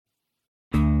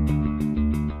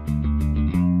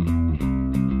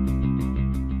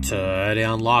Today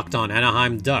on Locked On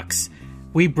Anaheim Ducks,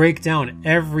 we break down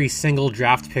every single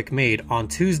draft pick made on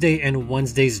Tuesday and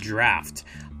Wednesday's draft.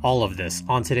 All of this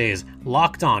on today's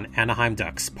Locked On Anaheim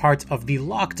Ducks, part of the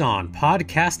Locked On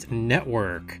Podcast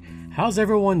Network. How's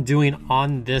everyone doing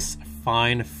on this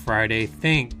fine Friday?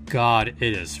 Thank God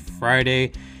it is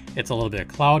Friday. It's a little bit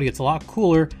cloudy, it's a lot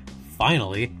cooler,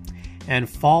 finally, and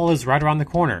fall is right around the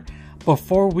corner.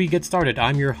 Before we get started,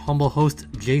 I'm your humble host,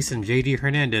 Jason JD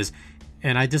Hernandez,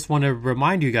 and I just want to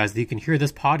remind you guys that you can hear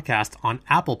this podcast on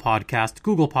Apple Podcasts,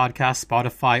 Google Podcasts,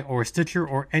 Spotify, or Stitcher,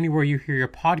 or anywhere you hear your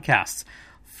podcasts.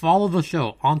 Follow the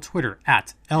show on Twitter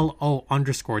at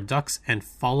LO_Ducks and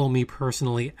follow me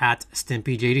personally at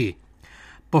StimpyJD.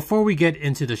 Before we get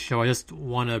into the show, I just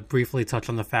want to briefly touch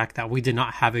on the fact that we did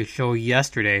not have a show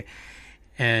yesterday.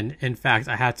 And in fact,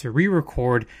 I had to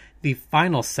re-record the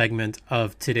final segment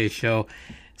of today's show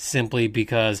simply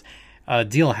because a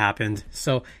deal happened.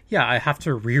 So yeah, I have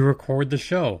to re-record the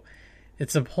show.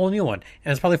 It's a whole new one.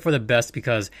 And it's probably for the best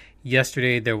because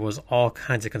yesterday there was all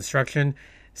kinds of construction.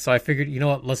 So I figured, you know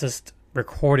what, let's just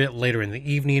record it later in the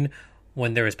evening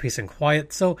when there is peace and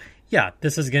quiet. So yeah,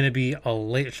 this is going to be a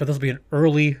late show. This will be an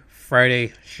early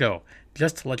Friday show,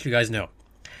 just to let you guys know.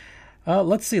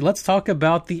 Let's see. Let's talk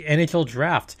about the NHL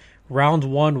draft. Round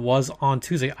 1 was on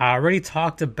Tuesday. I already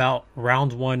talked about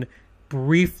round 1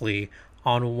 briefly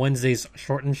on Wednesday's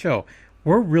shortened show.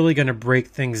 We're really going to break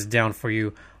things down for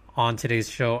you on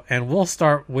today's show, and we'll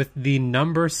start with the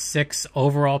number 6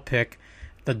 overall pick,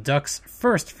 the Ducks'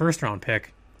 first round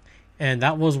pick, and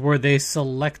that was where they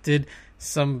selected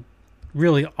some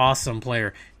really awesome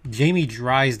player, Jamie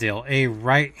Drysdale, a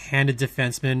right-handed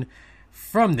defenseman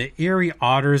from the Erie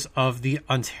Otters of the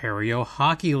Ontario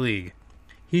Hockey League.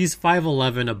 He's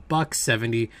 5'11",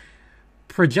 $170,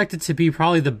 projected to be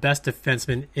probably the best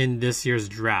defenseman in this year's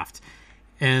draft.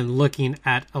 And looking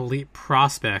at elite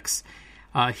prospects,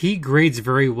 he grades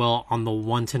very well on the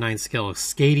 1 to 9 scale.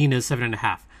 Skating is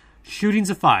 7.5, shooting's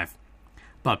a 5,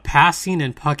 but passing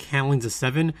and puck handling's a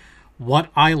 7.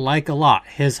 What I like a lot,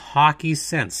 his hockey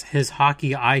sense, his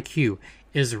hockey IQ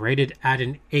is rated at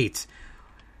an 8.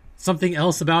 Something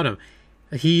else about him,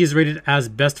 he is rated as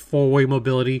best four-way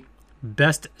mobility,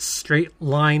 best straight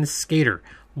line skater.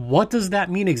 What does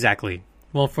that mean exactly?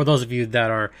 Well, for those of you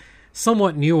that are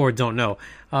somewhat new or don't know,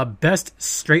 best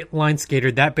straight line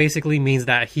skater, that basically means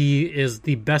that he is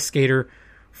the best skater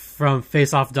from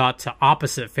face-off dot to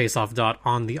opposite face-off dot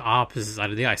on the opposite side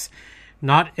of the ice.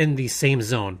 Not in the same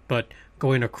zone, but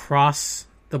going across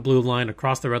the blue line,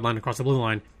 across the red line, across the blue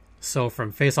line. So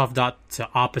from face-off dot to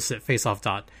opposite face-off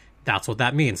dot, that's what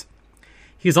that means.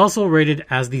 He's also rated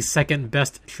as the second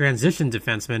best transition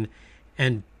defenseman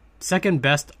and second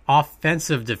best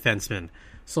offensive defenseman.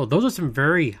 So those are some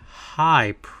very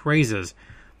high praises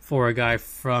for a guy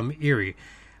from Erie.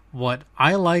 What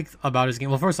I liked about his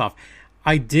game, well, first off,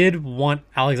 I did want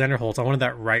Alexander Holtz. I wanted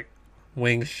that right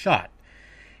wing shot.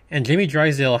 And Jamie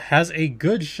Drysdale has a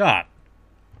good shot.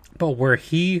 But where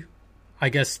he, I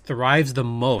guess, thrives the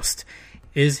most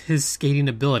is his skating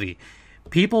ability.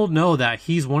 People know that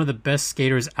he's one of the best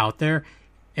skaters out there,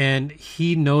 and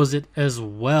he knows it as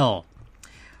well.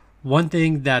 One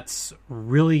thing that's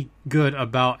really good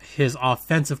about his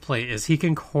offensive play is he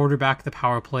can quarterback the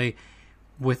power play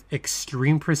with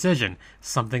extreme precision,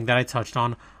 something that I touched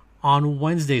on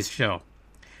Wednesday's show.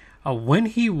 When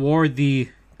he wore the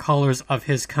colors of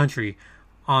his country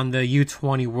on the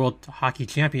U20 World Hockey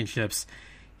Championships,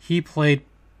 he played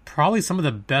probably some of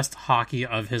the best hockey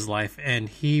of his life, and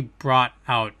he brought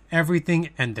out everything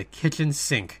and the kitchen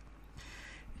sink.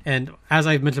 And as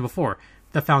I've mentioned before,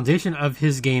 the foundation of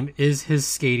his game is his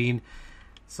skating.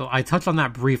 So I touched on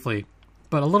that briefly,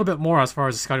 but a little bit more as far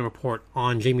as the scouting report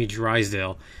on Jamie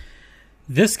Drysdale.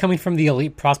 This coming from the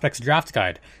Elite Prospects Draft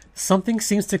Guide. Something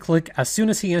seems to click as soon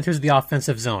as he enters the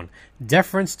offensive zone.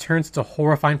 Deference turns to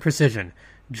horrifying precision.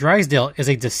 Drysdale is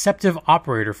a deceptive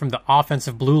operator from the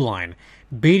offensive blue line,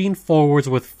 baiting forwards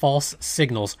with false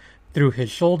signals through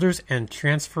his shoulders and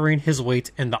transferring his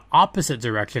weight in the opposite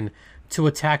direction to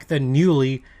attack the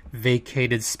newly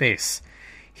vacated space.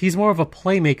 He's more of a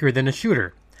playmaker than a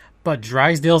shooter, but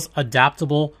Drysdale's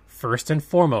adaptable first and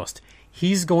foremost.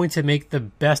 He's going to make the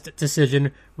best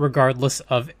decision regardless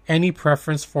of any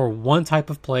preference for one type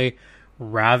of play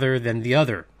rather than the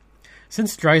other.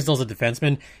 Since Drysdale's a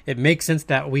defenseman, it makes sense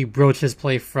that we broach his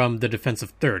play from the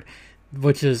defensive third,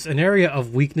 which is an area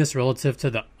of weakness relative to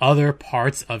the other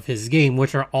parts of his game,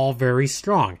 which are all very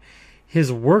strong.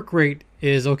 His work rate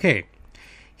is okay.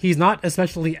 He's not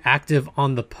especially active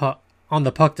on the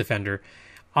puck defender,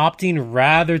 opting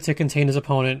rather to contain his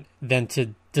opponent than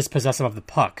to dispossess him of the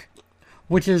puck.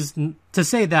 which is to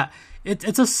say that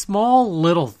it's a small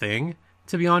little thing,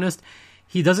 to be honest.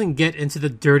 He doesn't get into the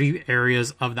dirty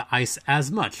areas of the ice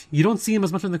as much. You don't see him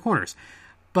as much in the corners,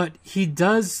 but he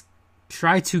does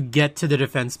try to get to the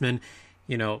defenseman,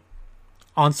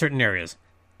 on certain areas.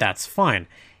 That's fine.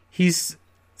 He's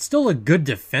still a good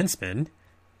defenseman,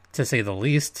 to say the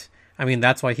least. I mean,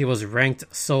 that's why he was ranked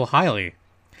so highly.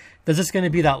 There's just going to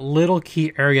be that little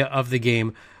key area of the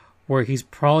game where he's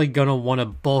probably going to want to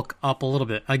bulk up a little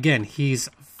bit. Again, he's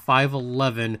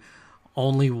 5'11",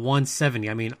 only 170.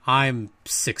 I mean, I'm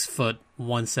 6 foot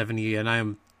 170, and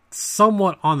I'm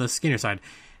somewhat on the skinnier side.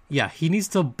 Yeah, he needs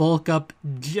to bulk up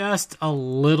just a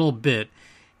little bit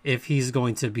if he's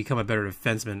going to become a better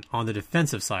defenseman on the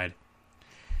defensive side.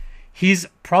 He's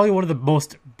probably one of the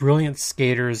most brilliant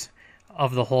skaters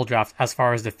of the whole draft as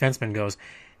far as defenseman goes.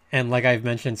 And like I've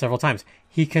mentioned several times,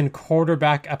 he can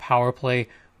quarterback a power play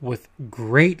with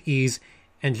great ease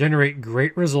and generate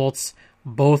great results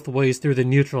both ways through the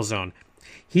neutral zone.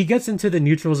 He gets into the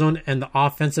neutral zone and the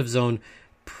offensive zone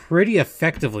pretty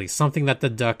effectively, something that the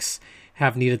Ducks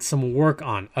have needed some work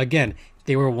on. Again,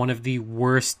 they were one of the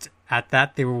worst at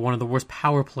that. They were one of the worst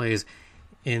power plays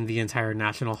in the entire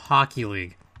National Hockey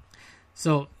League.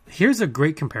 So here's a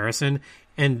great comparison,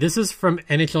 and this is from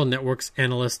NHL Network's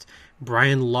analyst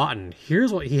Brian Lawton.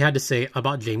 Here's what he had to say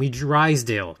about Jamie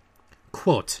Drysdale.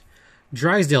 Quote,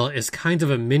 "Drysdale is kind of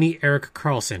a mini Erik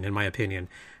Karlsson, in my opinion.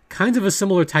 Kind of a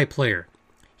similar type player.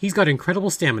 He's got incredible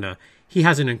stamina, he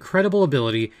has an incredible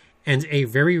ability, and a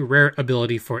very rare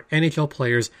ability for NHL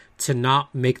players to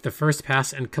not make the first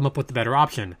pass and come up with the better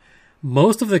option.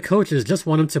 Most of the coaches just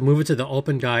want him to move it to the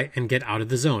open guy and get out of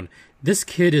the zone. This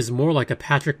kid is more like a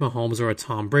Patrick Mahomes or a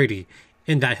Tom Brady,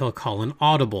 in that he'll call an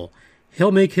audible.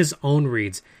 He'll make his own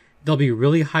reads. They'll be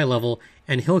really high level,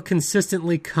 and he'll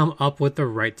consistently come up with the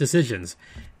right decisions.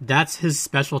 That's his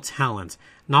special talent.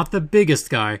 Not the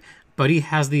biggest guy, but he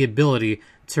has the ability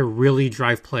to really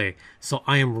drive play. So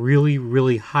I am really,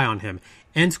 really high on him."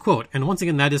 End quote. And once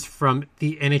again, that is from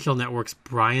the NHL Network's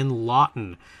Brian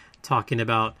Lawton talking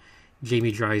about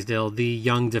Jamie Drysdale, the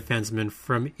young defenseman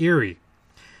from Erie.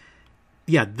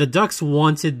 Yeah, the Ducks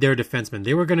wanted their defenseman.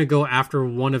 They were going to go after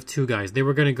one of two guys. They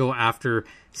were going to go after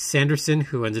Sanderson,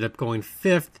 who ended up going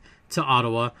 5th to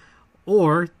Ottawa,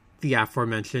 or the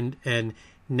aforementioned and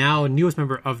now newest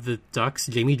member of the Ducks,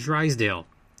 Jamie Drysdale.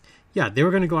 Yeah, they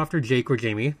were going to go after Jake or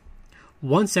Jamie.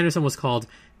 Once Sanderson was called,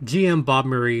 GM Bob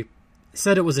Murray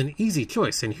said it was an easy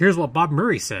choice, and here's what Bob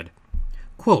Murray said.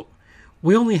 Quote,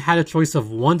 "We only had a choice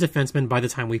of one defenseman by the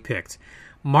time we picked.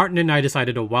 Martin and I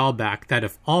decided a while back that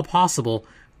if all possible,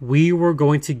 we were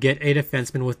going to get a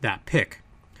defenseman with that pick.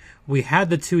 We had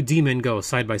the two D-men go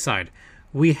side by side.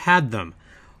 We had them.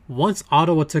 Once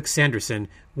Ottawa took Sanderson,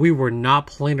 we were not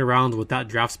playing around with that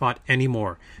draft spot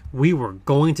anymore. We were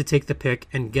going to take the pick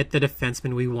and get the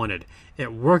defenseman we wanted.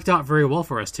 It worked out very well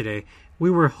for us today. We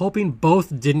were hoping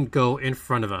both didn't go in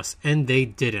front of us, and they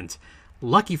didn't.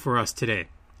 Lucky for us today."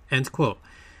 End quote.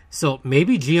 So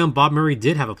maybe GM Bob Murray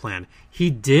did have a plan. He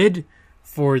did,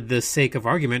 for the sake of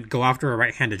argument, go after a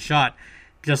right-handed shot,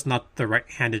 just not the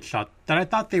right-handed shot that I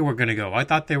thought they were going to go. I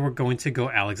thought they were going to go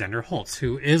Alexander Holtz,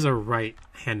 who is a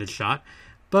right-handed shot.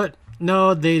 But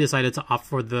no, they decided to opt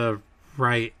for the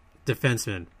right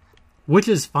defenseman, which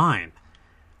is fine.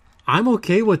 I'm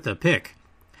okay with the pick.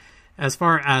 As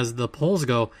far as the polls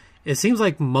go, it seems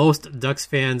like most Ducks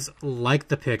fans liked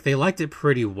the pick. They liked it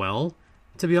pretty well,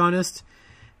 to be honest.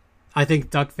 I think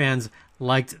Duck fans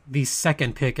liked the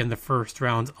second pick in the first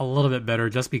round a little bit better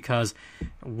just because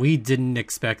we didn't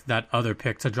expect that other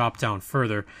pick to drop down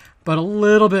further. But a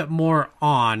little bit more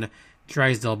on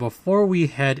Drysdale before we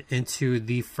head into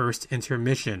the first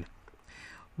intermission.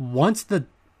 Once the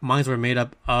minds were made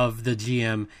up of the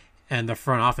GM and the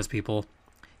front office people,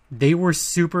 they were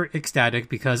super ecstatic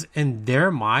because in their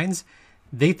minds,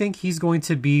 they think he's going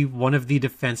to be one of the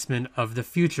defensemen of the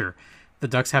future. The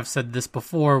Ducks have said this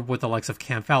before with the likes of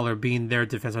Cam Fowler being their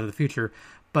defenseman of the future,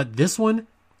 but this one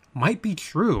might be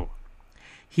true.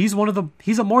 He's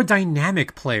a more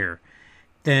dynamic player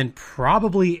than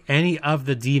probably any of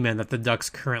the D-men that the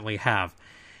Ducks currently have.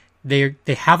 They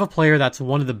have a player that's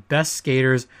one of the best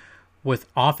skaters with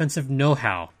offensive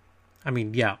know-how. I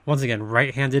mean, yeah, once again,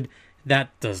 right-handed, that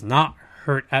does not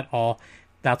hurt at all.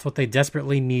 That's what they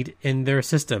desperately need in their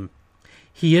system.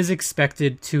 He is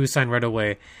expected to sign right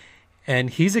away,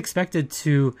 and he's expected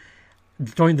to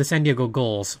join the San Diego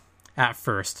Gulls at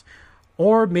first,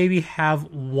 or maybe have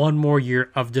one more year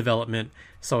of development.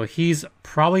 So he's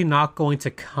probably not going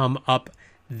to come up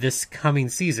this coming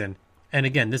season. And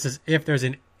again, this is if there's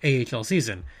an AHL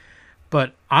season.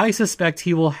 But I suspect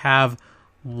he will have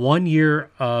 1 year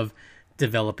of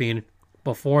developing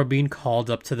before being called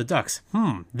up to the Ducks.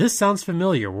 This sounds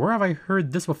familiar. Where have I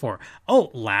heard this before?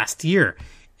 Oh, last year.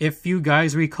 If you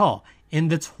guys recall, in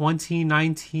the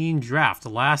 2019 draft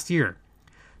last year,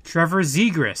 Trevor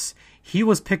Zegras, he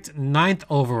was picked 9th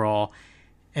overall,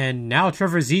 and now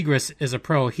Trevor Zegras is a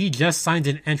pro. He just signed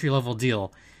an entry-level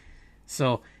deal.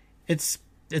 So it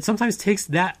sometimes takes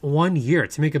that 1 year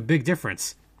to make a big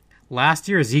difference. Last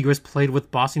year, Zegras played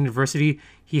with Boston University.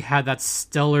 He had that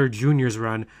stellar juniors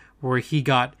run where he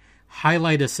got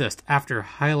highlight assist after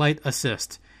highlight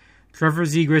assist. Trevor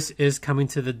Zegras is coming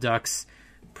to the Ducks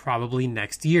probably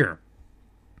next year.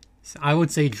 So I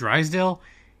would say Drysdale,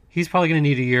 he's probably going to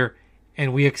need a year,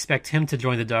 and we expect him to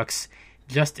join the Ducks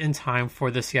just in time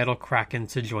for the Seattle Kraken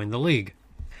to join the league.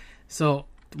 So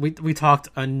we talked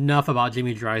enough about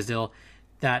Jamie Drysdale.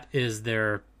 That is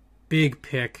their big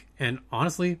pick, and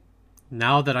honestly,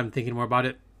 now that I'm thinking more about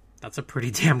it, that's a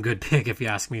pretty damn good pick if you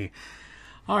ask me.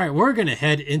 All right, we're going to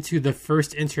head into the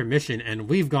first intermission, and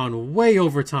we've gone way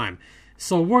over time.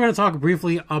 So we're going to talk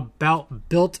briefly about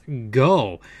Built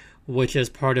Go, which is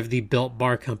part of the Built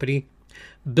Bar Company.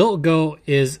 Built Go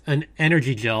is an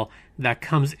energy gel that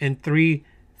comes in 3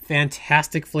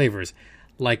 fantastic flavors,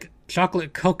 like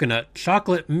chocolate coconut,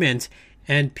 chocolate mint,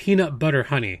 and peanut butter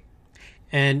honey.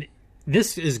 And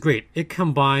this is great. It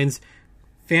combines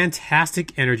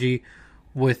fantastic energy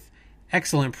with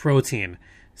excellent protein.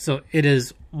 So it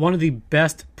is one of the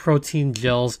best protein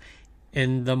gels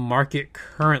in the market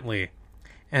currently.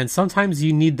 And sometimes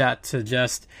you need that to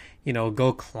just,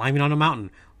 go climbing on a mountain,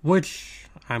 which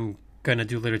I'm going to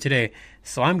do later today.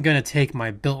 So I'm going to take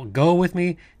my Built Go with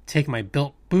me, take my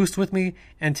Built Boost with me,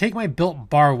 and take my Built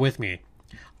Bar with me.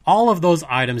 All of those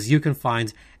items you can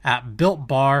find at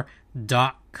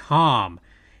BuiltBar.com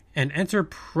and enter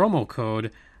promo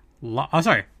code,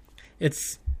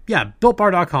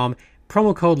 BuiltBar.com,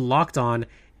 promo code Locked On,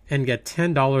 and get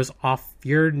 $10 off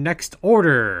your next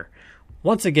order.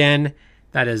 Once again,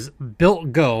 that is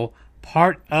Built Go,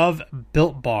 part of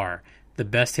Built Bar, the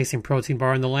best tasting protein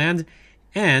bar in the land,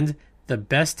 and the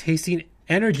best tasting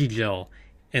energy gel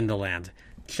in the land.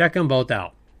 Check them both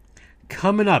out.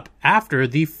 Coming up after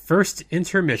the first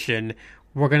intermission,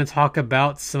 we're going to talk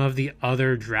about some of the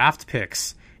other draft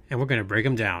picks, and we're going to break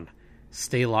them down.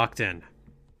 Stay locked in.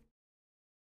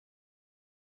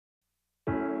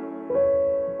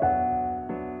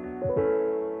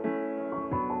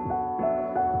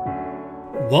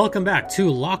 Welcome back to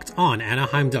Locked On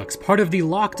Anaheim Ducks, part of the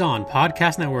Locked On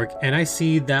Podcast Network, and I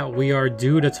see that we are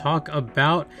due to talk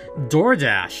about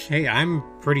DoorDash. Hey, I'm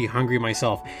pretty hungry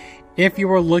myself. If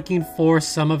you are looking for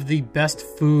some of the best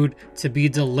food to be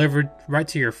delivered right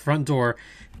to your front door,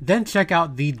 then check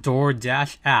out the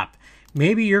DoorDash app.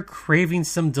 Maybe you're craving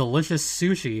some delicious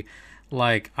sushi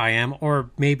like I am,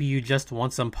 or maybe you just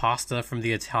want some pasta from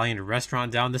the Italian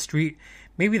restaurant down the street.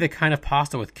 Maybe the kind of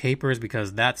pasta with capers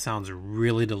because that sounds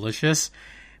really delicious.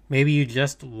 Maybe you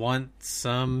just want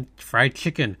some fried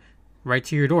chicken right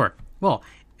to your door. Well,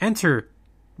 enter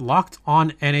Locked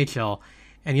On NHL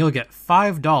and you'll get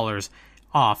 $5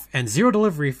 off and 0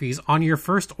 delivery fees on your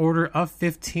first order of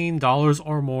 $15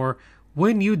 or more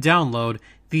when you download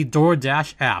the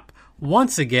DoorDash app.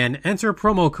 Once again, enter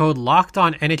promo code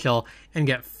LOCKEDONNHL and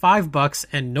get $5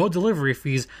 and no delivery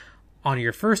fees on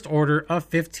your first order of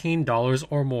 $15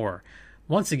 or more.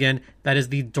 Once again, that is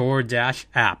the DoorDash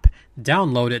app.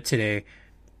 Download it today.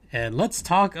 And let's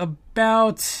talk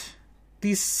about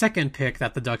the second pick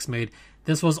that the Ducks made.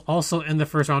 This was also in the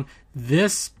first round.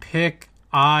 This pick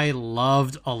I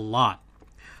loved a lot.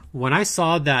 When I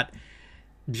saw that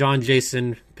John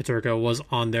Jason Peterka was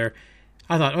on there,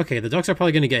 I thought, okay, the Ducks are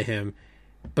probably going to get him.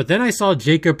 But then I saw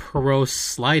Jacob Perreault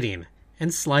sliding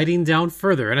down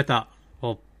further. And I thought,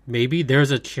 well, maybe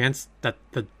there's a chance that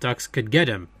the Ducks could get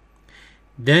him.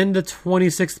 Then the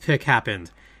 26th pick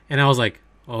happened. And I was like,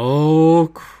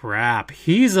 oh, crap.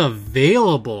 He's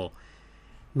available.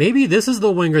 Maybe this is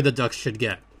the winger the Ducks should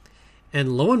get.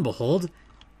 And lo and behold,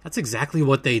 that's exactly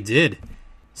what they did.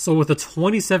 So with the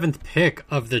 27th pick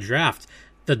of the draft,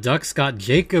 the Ducks got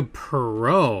Jacob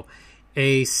Perreault,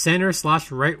 a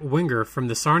center/right winger from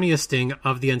the Sarnia Sting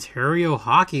of the Ontario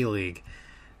Hockey League.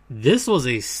 This was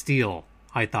a steal,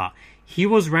 I thought. He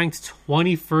was ranked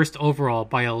 21st overall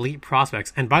by Elite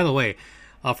Prospects. And by the way,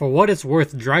 for what it's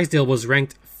worth, Drysdale was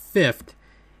ranked 5th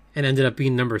and ended up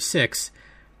being number 6.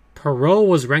 Perreault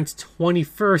was ranked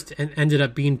 21st and ended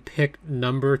up being picked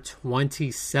number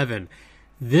 27.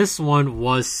 This one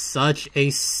was such a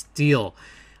steal.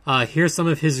 Here's some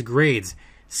of his grades.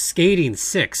 Skating,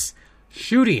 6.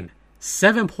 Shooting,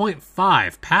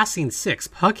 7.5. Passing, 6.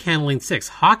 Puck handling, 6.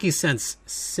 Hockey sense,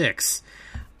 6.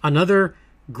 Another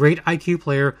great IQ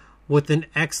player with an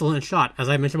excellent shot. As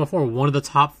I mentioned before, one of the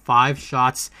top 5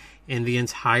 shots in the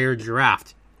entire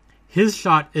draft. His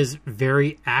shot is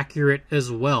very accurate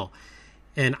as well.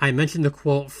 And I mentioned the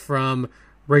quote from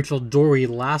Rachel Dory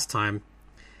last time.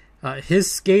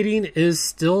 His skating is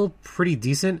still pretty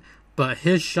decent, but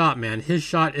his shot, man, his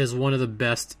shot is one of the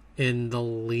best in the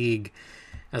league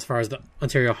as far as the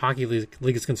Ontario Hockey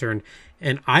League is concerned.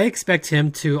 And I expect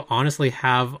him to honestly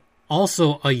have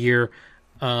also a year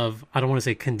of, I don't want to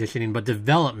say conditioning, but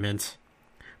development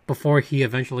before he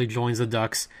eventually joins the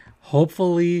Ducks,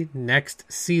 hopefully next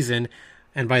season.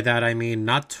 And by that I mean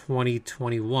not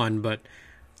 2021, but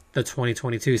the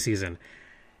 2022 season.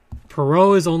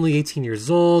 Perreault is only 18 years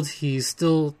old. He's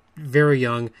still very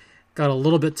young. Got a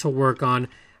little bit to work on.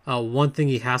 One thing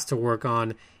he has to work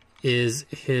on is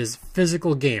his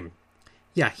physical game.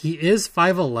 Yeah, he is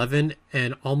 5'11"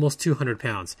 and almost 200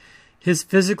 pounds. His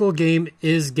physical game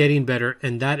is getting better,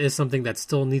 and that is something that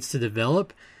still needs to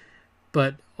develop.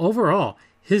 But overall,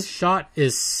 his shot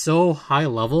is so high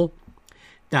level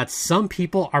that some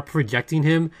people are projecting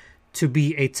him to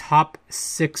be a top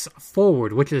 6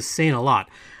 forward, which is saying a lot.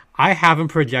 I have him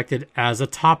projected as a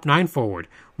top 9 forward,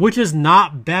 which is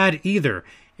not bad either.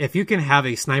 If you can have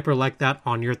a sniper like that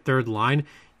on your third line,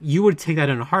 you would take that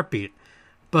in a heartbeat.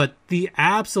 But the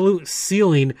absolute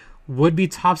ceiling would be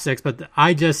top 6, but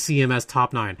I just see him as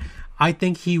top 9. I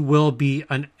think he will be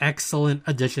an excellent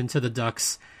addition to the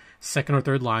Ducks' second or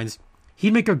third lines.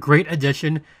 He'd make a great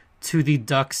addition to the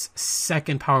Ducks'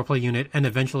 second power play unit and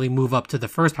eventually move up to the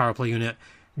first power play unit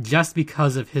just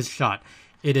because of his shot.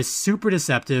 It is super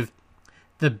deceptive.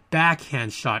 The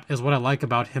backhand shot is what I like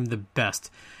about him the best.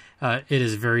 It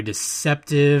is very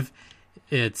deceptive.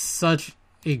 It's such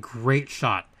a great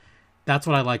shot. That's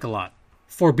what I like a lot.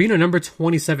 For being a number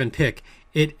 27 pick,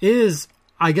 it is,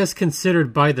 I guess,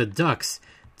 considered by the Ducks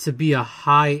to be a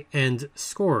high-end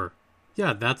scorer.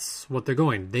 Yeah, that's what they're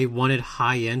going. They wanted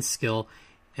high-end skill,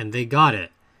 and they got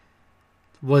it.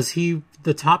 Was he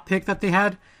the top pick that they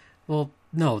had? Well,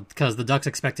 no, because the Ducks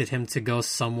expected him to go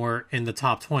somewhere in the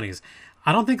top 20s.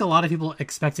 I don't think a lot of people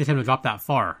expected him to drop that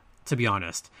far, to be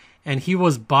honest. And he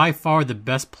was by far the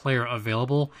best player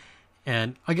available.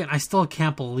 And again, I still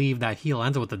can't believe that he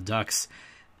landed with the Ducks.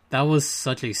 That was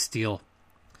such a steal.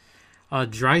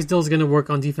 Drysdale's going to work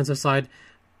on defensive side,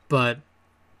 but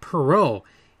Perreault,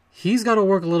 he's got to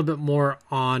work a little bit more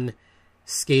on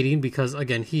skating because,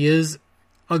 again, he is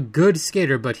a good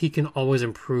skater, but he can always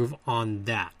improve on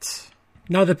that.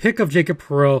 Now, the pick of Jacob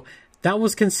Perreault, that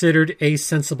was considered a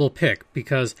sensible pick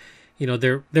because, you know,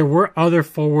 there were other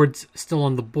forwards still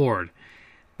on the board,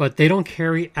 but they don't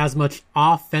carry as much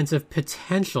offensive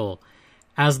potential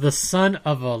as the son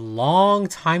of a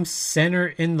long-time center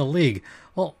in the league.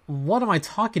 Well, what am I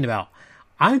talking about?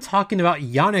 I'm talking about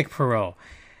Yannick Perreault.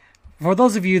 For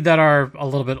those of you that are a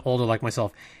little bit older like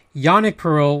myself, Yannick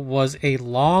Perreault was a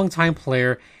long-time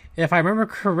player. If I remember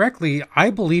correctly, I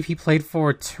believe he played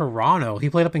for Toronto. He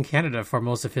played up in Canada for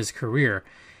most of his career.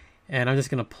 And I'm just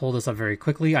going to pull this up very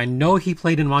quickly. I know he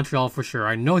played in Montreal for sure.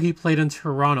 I know he played in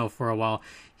Toronto for a while.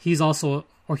 He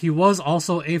was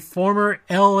also a former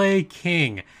LA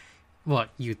King. What,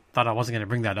 you thought I wasn't going to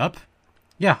bring that up?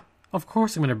 Yeah, of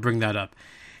course I'm going to bring that up.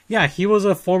 Yeah, he was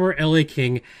a former LA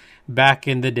King back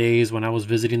in the days when I was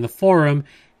visiting the Forum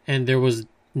and there was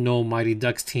no Mighty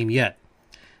Ducks team yet.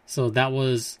 So that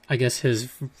was, I guess,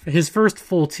 his first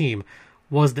full team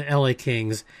was the LA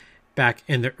Kings back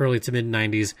in the early to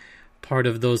mid-90s. Part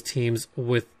of those teams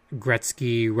with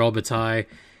Gretzky, Robitaille.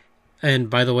 And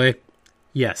by the way,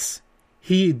 yes,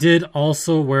 he did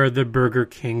also wear the Burger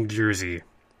King jersey.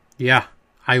 Yeah,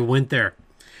 I went there.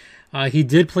 He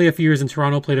did play a few years in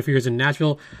Toronto, played a few years in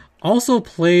Nashville. Also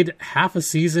played half a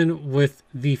season with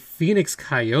the Phoenix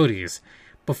Coyotes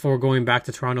before going back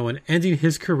to Toronto and ending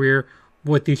his career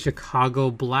with the Chicago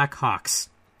Blackhawks.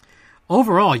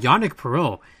 Overall, Yannick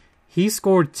Perreault, he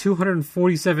scored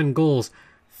 247 goals,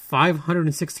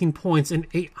 516 points in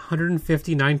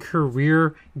 859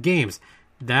 career games.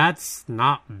 That's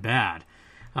not bad.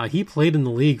 He played in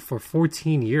the league for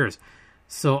 14 years.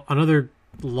 So another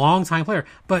long-time player.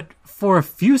 But for a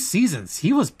few seasons,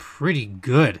 he was pretty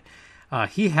good.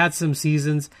 He had some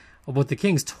seasons with the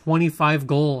Kings,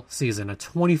 25-goal season, a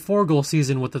 24-goal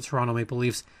season with the Toronto Maple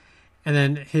Leafs. And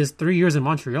then his 3 years in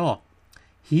Montreal,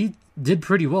 he did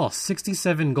pretty well.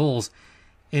 67 goals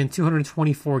in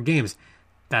 224 games.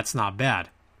 That's not bad.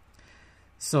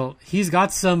 So he's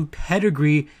got some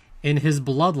pedigree in his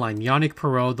bloodline. Yannick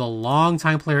Perreault, the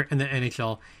longtime player in the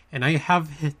NHL. And I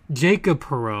have Jacob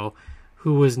Perreault,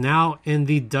 who is now in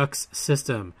the Ducks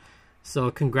system. So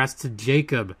congrats to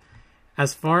Jacob.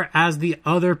 As far as the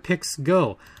other picks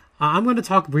go, I'm going to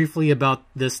talk briefly about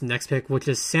this next pick, which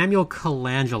is Samuel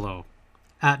Colangelo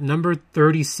at number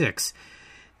 36.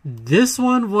 This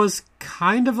one was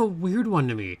kind of a weird one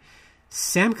to me.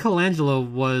 Sam Colangelo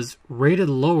was rated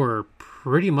lower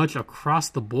pretty much across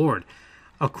the board.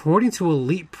 According to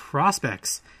Elite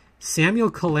Prospects,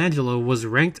 Samuel Colangelo was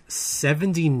ranked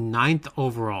 79th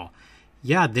overall.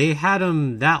 Yeah, they had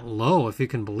him that low, if you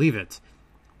can believe it.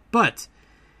 But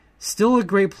still a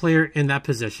great player in that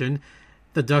position.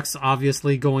 The Ducks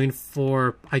obviously going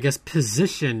for, I guess,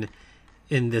 position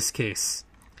in this case.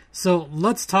 So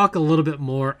let's talk a little bit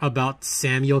more about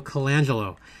Samuel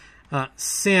Colangelo.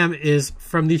 Sam is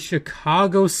from the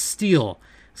Chicago Steel.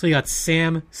 So you got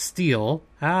Sam Steel.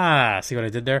 See what I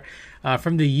did there?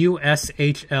 From the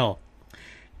USHL.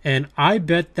 And I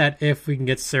bet that if we can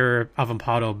get Sarah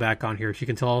Avampado back on here, she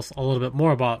can tell us a little bit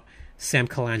more about Sam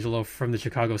Colangelo from the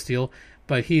Chicago Steel.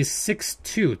 But he's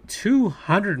 6'2",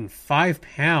 205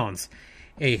 pounds.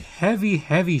 A heavy,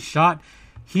 heavy shot.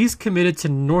 He's committed to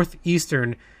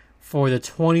Northeastern for the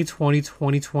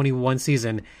 2020-2021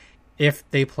 season if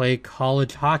they play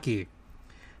college hockey.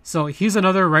 So he's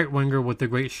another right winger with a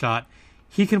great shot.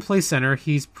 He can play center.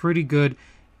 He's pretty good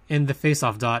in the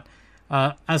faceoff dot.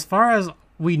 As far as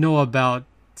we know about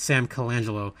Sam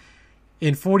Colangelo,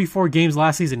 in 44 games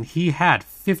last season, he had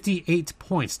 58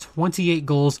 points, 28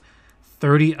 goals,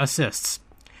 30 assists.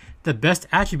 The best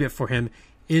attribute for him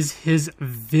is his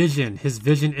vision. His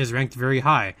vision is ranked very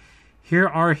high. Here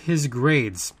are his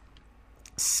grades.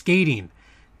 Skating.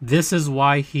 This is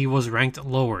why he was ranked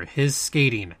lower. His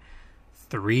skating,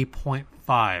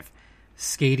 3.5.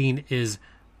 Skating is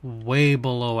way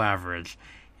below average.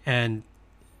 And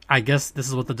I guess this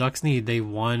is what the Ducks need. They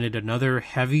wanted another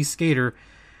heavy skater.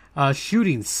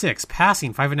 Shooting, 6.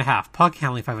 Passing, 5.5. Puck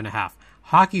handling, 5.5.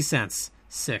 Hockey sense,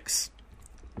 6.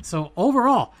 So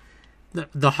overall,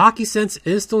 the hockey sense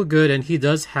is still good, and he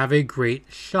does have a great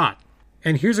shot.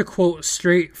 And here's a quote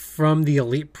straight from the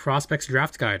Elite Prospects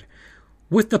Draft Guide.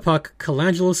 With the puck,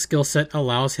 Colangelo's skill set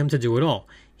allows him to do it all.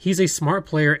 He's a smart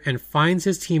player and finds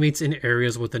his teammates in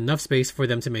areas with enough space for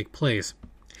them to make plays.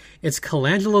 It's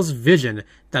Colangelo's vision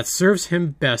that serves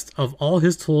him best of all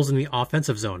his tools in the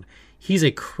offensive zone. He's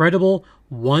a credible,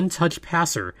 one-touch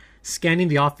passer, scanning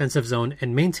the offensive zone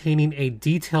and maintaining a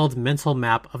detailed mental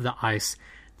map of the ice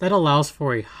that allows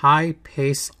for a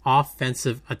high-pace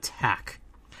offensive attack.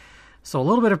 So a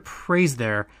little bit of praise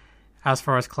there as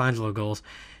far as Colangelo goes.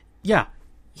 Yeah,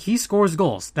 he scores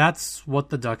goals. That's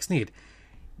what the Ducks need.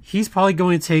 He's probably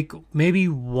going to take maybe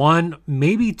 1,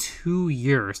 maybe 2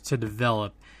 years to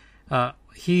develop.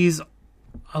 He's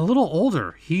a little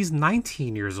older. He's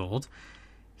 19 years old.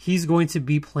 He's going to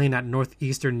be playing at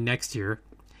Northeastern next year.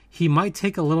 He might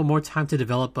take a little more time to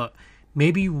develop, but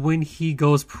maybe when he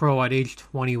goes pro at age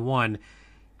 21,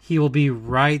 he will be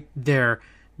right there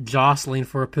jostling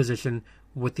for a position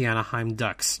with the Anaheim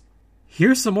Ducks.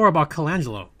 Here's some more about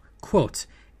Colangelo. Quote,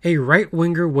 a right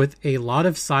winger with a lot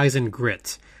of size and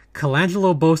grit.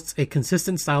 Colangelo boasts a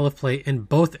consistent style of play in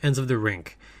both ends of the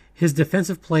rink. His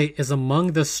defensive play is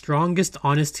among the strongest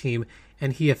on his team,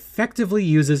 and he effectively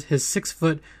uses his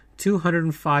 6',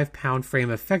 205-pound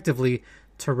frame effectively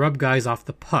to rub guys off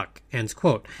the puck. End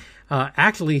quote.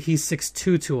 Actually, he's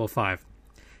 6'2", 205.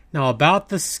 Now, about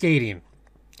the skating.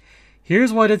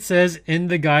 Here's what it says in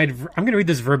the guide. I'm going to read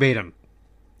this verbatim.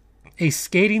 A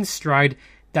skating stride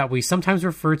that we sometimes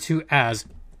refer to as,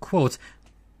 quote,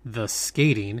 the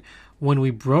skating, when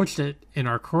we broached it in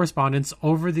our correspondence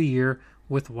over the year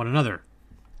with one another.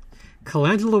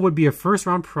 Colangelo would be a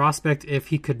first-round prospect if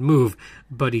he could move,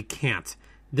 but he can't.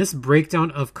 This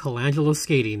breakdown of Colangelo's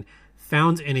skating,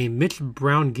 found in a Mitch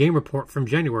Brown game report from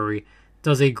January,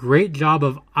 does a great job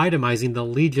of itemizing the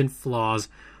Legion flaws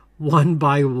one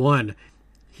by one.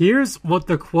 Here's what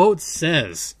the quote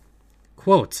says.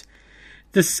 Quote,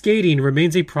 the skating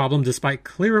remains a problem despite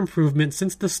clear improvement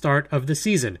since the start of the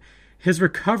season. His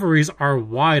recoveries are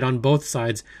wide on both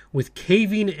sides, with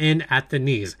caving in at the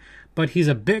knees, but he's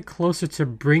a bit closer to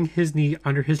bring his knee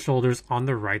under his shoulders on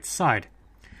the right side.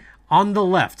 On the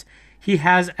left, he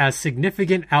has a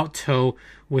significant out toe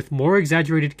with more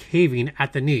exaggerated caving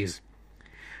at the knees.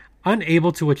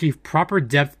 Unable to achieve proper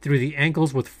depth through the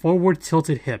ankles with forward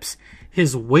tilted hips,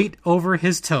 his weight over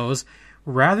his toes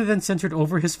rather than centered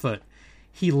over his foot.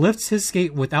 He lifts his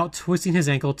skate without twisting his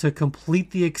ankle to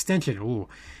complete the extension,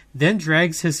 then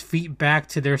drags his feet back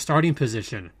to their starting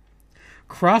position.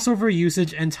 Crossover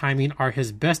usage and timing are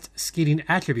his best skating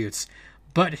attributes,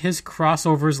 but his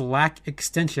crossovers lack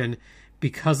extension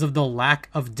because of the lack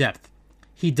of depth.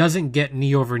 He doesn't get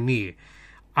knee over knee.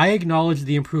 I acknowledge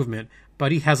the improvement,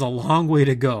 but he has a long way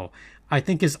to go. I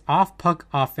think his off-puck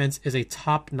offense is a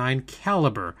top 9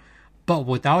 caliber, but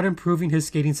without improving his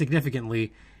skating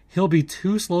significantly, he'll be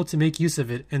too slow to make use of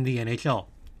it in the NHL.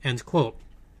 End quote.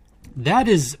 That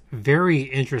is very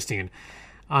interesting.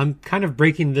 I'm kind of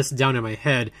breaking this down in my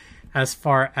head as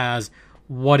far as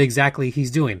what exactly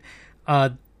he's doing.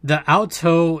 The out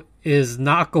toe is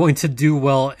not going to do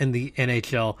well in the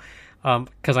NHL,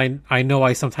 because I know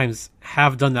I sometimes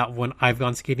have done that when I've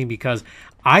gone skating, because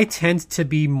I tend to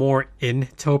be more in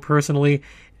toe personally,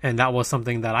 and that was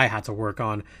something that I had to work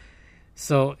on.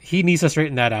 So he needs to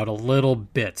straighten that out a little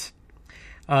bit.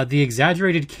 The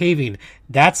exaggerated caving,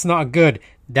 that's not good.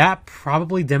 That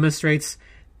probably demonstrates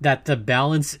that the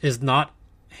balance is not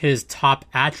his top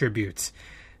attribute.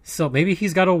 So maybe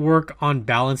he's got to work on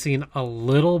balancing a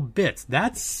little bit.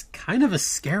 That's kind of a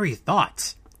scary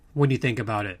thought when you think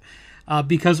about it.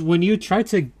 Because when you try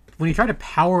to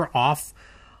power off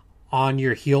on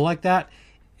your heel like that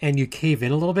and you cave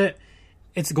in a little bit,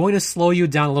 it's going to slow you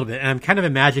down a little bit. And I'm kind of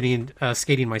imagining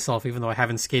skating myself, even though I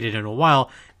haven't skated in a while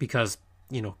because,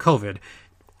 COVID.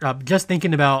 Just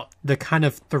thinking about the kind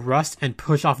of thrust and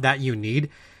push off that you need,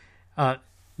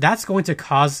 that's going to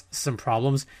cause some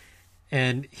problems.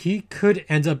 And he could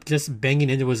end up just banging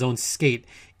into his own skate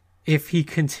if he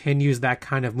continues that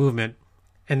kind of movement.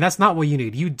 And that's not what you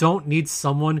need. You don't need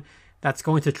someone that's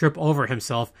going to trip over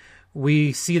himself.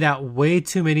 We see that way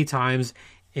too many times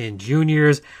in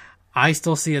juniors. I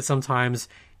still see it sometimes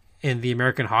in the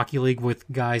American Hockey League with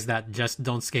guys that just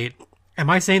don't skate. Am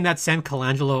I saying that Sam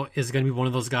Colangelo is going to be one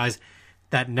of those guys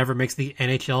that never makes the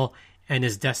NHL and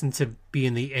is destined to be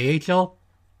in the AHL?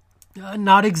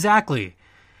 Not exactly.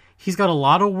 He's got a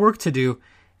lot of work to do,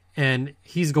 and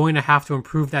he's going to have to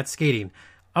improve that skating.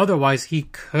 Otherwise, he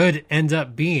could end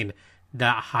up being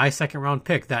that high second-round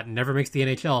pick that never makes the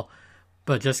NHL,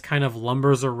 but just kind of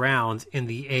lumbers around in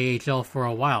the AHL for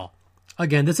a while.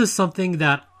 Again, this is something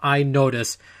that I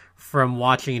notice from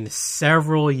watching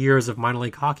several years of minor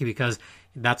league hockey, because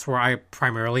that's where I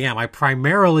primarily am. I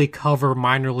primarily cover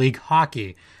minor league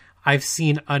hockey. I've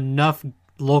seen enough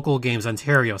local games,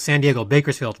 Ontario, San Diego,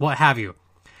 Bakersfield, what have you.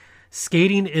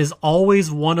 Skating is always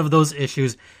one of those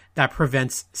issues that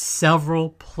prevents several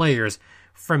players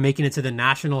from making it to the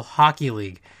National Hockey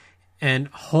League. And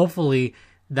hopefully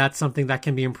that's something that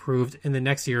can be improved in the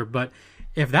next year. But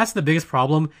if that's the biggest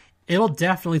problem, it'll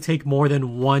definitely take more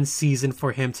than one season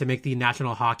for him to make the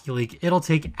National Hockey League. It'll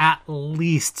take at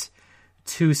least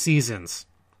 2 seasons.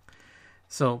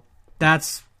 So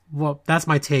that's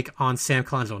my take on Sam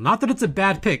Colangelo. Not that it's a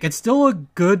bad pick. It's still a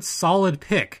good, solid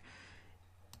pick.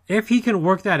 If he can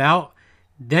work that out,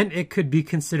 then it could be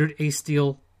considered a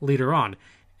steal later on.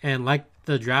 And like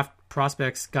the draft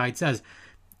prospects guide says,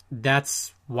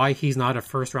 that's why he's not a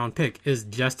first-round pick, is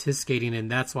just his skating,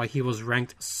 and that's why he was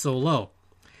ranked so low.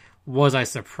 Was I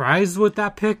surprised with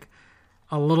that pick?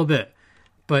 A little bit.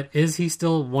 But is he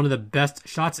still one of the best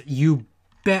shots? You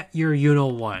bet your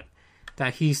you-know-what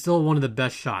that he's still one of the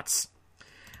best shots.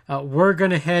 We're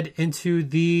going to head into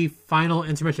the final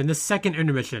intermission, the second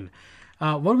intermission.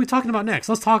 What are we talking about next?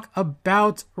 Let's talk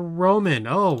about Roman.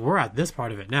 Oh, we're at this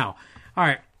part of it now. All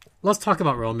right, let's talk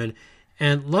about Roman,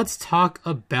 and let's talk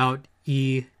about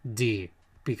ED,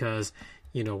 because,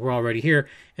 we're already here,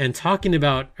 and talking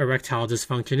about erectile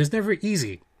dysfunction is never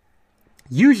easy.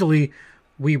 Usually,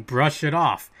 we brush it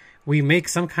off. We make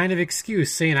some kind of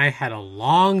excuse saying I had a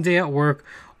long day at work,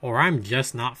 or I'm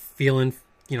just not feeling,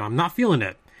 I'm not feeling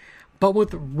it. But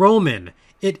with Roman,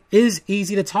 it is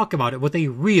easy to talk about it with a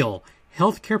real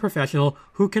healthcare professional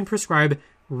who can prescribe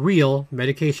real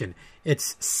medication.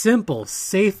 It's simple,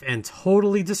 safe, and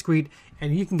totally discreet,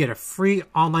 and you can get a free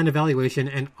online evaluation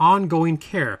and ongoing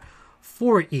care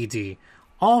for ED,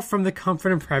 all from the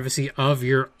comfort and privacy of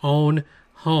your own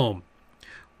home.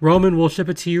 Roman will ship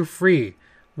it to you free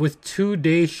with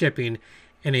 2-day shipping,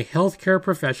 and a healthcare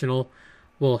professional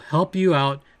will help you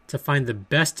out to find the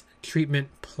best treatment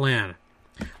plan.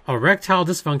 Erectile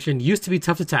dysfunction used to be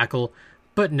tough to tackle,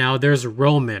 but now there's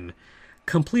Roman.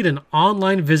 Complete an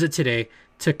online visit today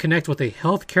to connect with a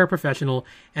healthcare professional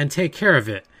and take care of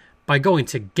it by going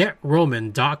to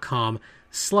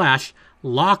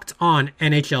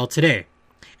GetRoman.com/LockedOnNHL today.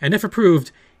 And if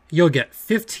approved, you'll get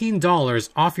 $15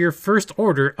 off your first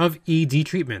order of ED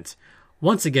treatment.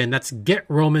 Once again, that's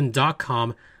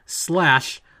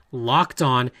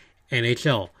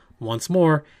GetRoman.com/LockedOnNHL. Once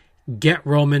more,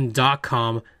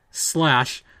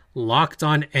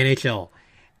 GetRoman.com/LockedOnNHL.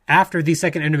 After the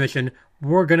second intermission,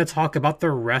 we're going to talk about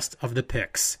the rest of the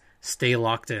picks. Stay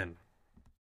locked in.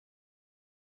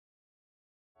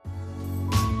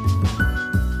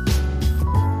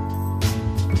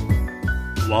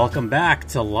 Welcome back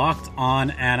to Locked On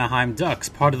Anaheim Ducks,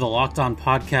 part of the Locked On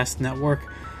Podcast Network.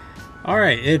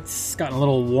 Alright, it's gotten a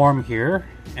little warm here,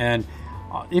 and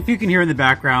if you can hear in the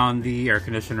background, the air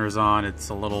conditioner is on. It's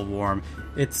a little warm.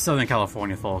 It's Southern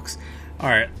California, folks.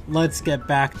 Alright, let's get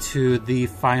back to the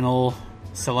final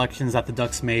selections that the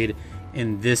Ducks made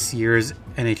in this year's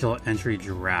NHL entry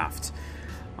draft.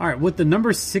 Alright, with the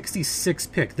number 66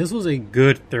 pick, this was a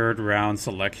good third round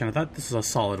selection. I thought this was a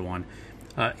solid one.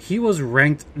 He was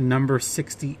ranked number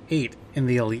 68 in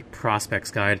the Elite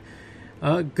Prospects Guide.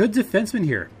 Good defenseman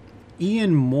here.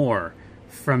 Ian Moore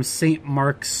from St.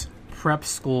 Mark's Prep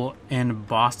School in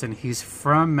Boston. He's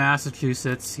from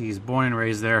Massachusetts. He's born and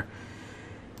raised there.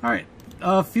 Alright,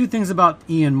 a few things about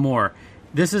Ian Moore.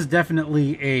 This is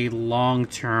definitely a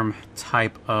long-term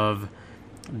type of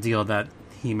deal that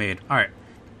he made. Alright,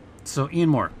 so Ian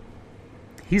Moore.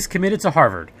 He's committed to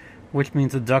Harvard, which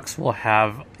means the Ducks will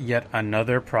have yet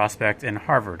another prospect in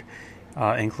Harvard,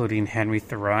 including Henry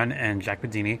Thrun and Jack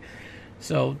Bedini.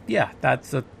 So, yeah,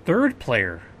 that's a third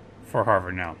player for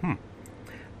Harvard now.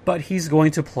 But he's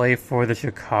going to play for the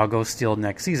Chicago Steel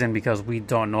next season because we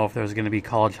don't know if there's going to be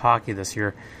college hockey this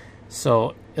year.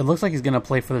 So, it looks like he's going to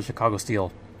play for the Chicago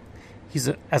Steel. He's,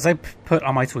 as I put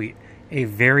on my tweet, a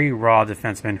very raw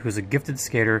defenseman who's a gifted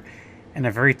skater and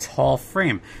a very tall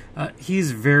frame.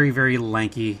 He's very, very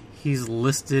lanky. He's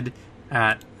listed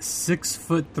at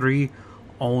 6'3",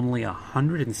 only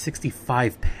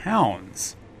 165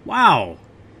 pounds. Wow,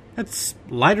 that's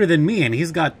lighter than me, and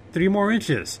he's got 3 more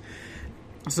inches.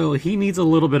 So he needs a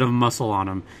little bit of muscle on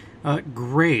him.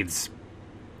 Grades: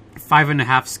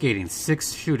 5.5 skating,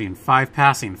 6 shooting, 5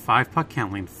 passing, 5 puck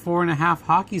handling, 4.5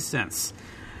 hockey sense.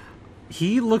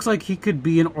 He looks like he could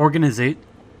be an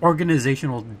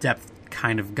organizational depth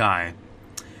kind of guy.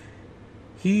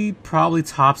 He probably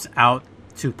tops out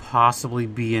to possibly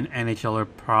be an NHLer,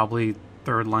 probably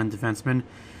third-line defenseman.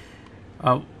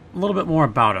 A little bit more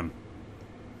about him.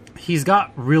 He's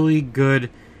got really good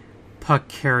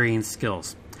puck-carrying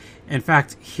skills. In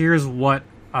fact, here's what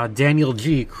Daniel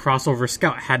G., crossover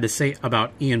scout, had to say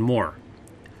about Ian Moore.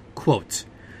 Quote,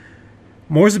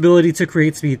 "Moore's ability to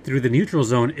create speed through the neutral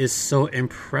zone is so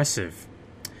impressive."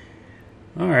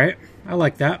 Alright, I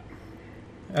like that.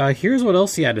 Here's what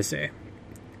else he had to say.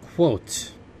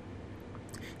 Quote,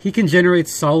 "He can generate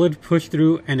solid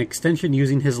push-through and extension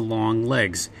using his long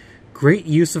legs. Great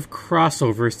use of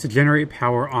crossovers to generate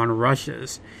power on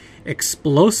rushes.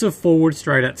 Explosive forward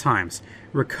stride at times.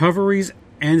 Recoveries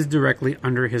end directly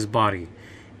under his body.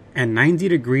 And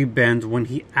 90-degree bend when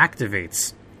he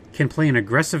activates. Can play an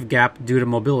aggressive gap due to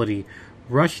mobility.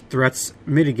 Rush threats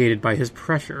mitigated by his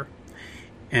pressure."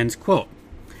 End quote.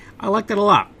 I like that a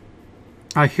lot.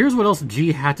 Here's what else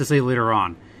G had to say later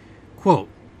on. Quote,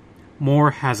 "Moore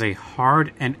has a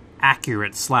hard and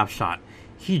accurate slap shot.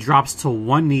 He drops to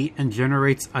one knee and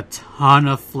generates a ton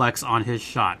of flex on his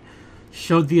shot.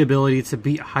 Showed the ability to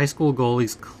beat high school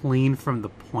goalies clean from the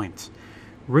point.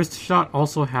 Wrist shot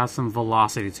also has some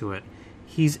velocity to it.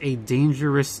 He's a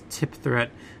dangerous tip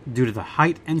threat due to the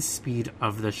height and speed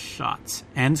of the shot."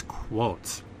 End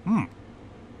quote.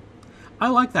 I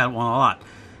like that one a lot.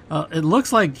 It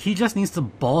looks like he just needs to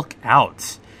bulk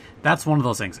out. That's one of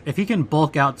those things. If he can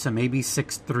bulk out to maybe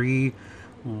 6'3",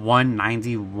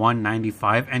 190,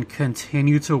 195, and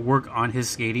continue to work on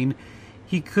his skating,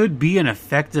 he could be an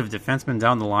effective defenseman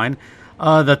down the line.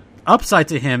 The upside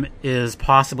to him is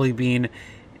possibly being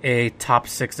a top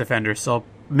 6 defender, so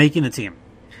making the team.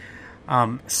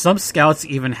 Some scouts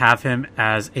even have him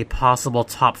as a possible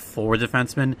top 4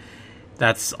 defenseman.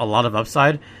 That's a lot of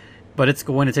upside, but it's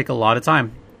going to take a lot of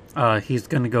time. He's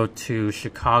going to go to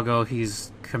Chicago.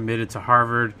 He's committed to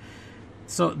Harvard.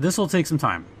 So this will take some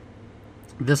time.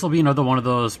 This will be another one of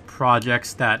those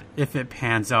projects that if it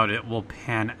pans out, it will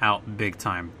pan out big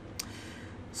time.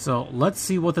 So let's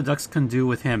see what the Ducks can do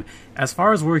with him. As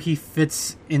far as where he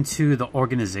fits into the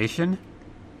organization,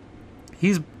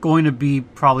 he's going to be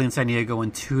probably in San Diego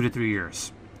in 2 to 3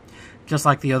 years. Just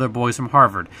like the other boys from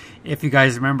Harvard. If you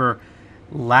guys remember,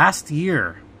 last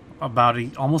year,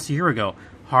 almost a year ago,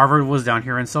 Harvard was down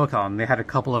here in SoCal, and they had a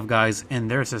couple of guys in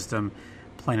their system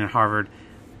playing at Harvard.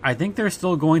 I think they're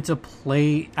still going to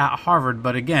play at Harvard,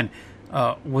 but again,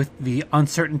 with the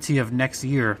uncertainty of next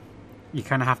year, you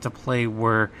kind of have to play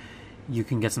where you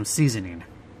can get some seasoning.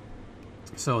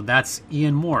 So that's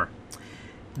Ian Moore.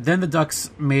 Then the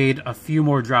Ducks made a few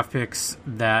more draft picks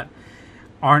that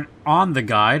aren't on the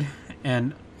guide,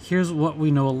 and here's what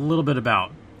we know a little bit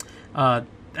about. And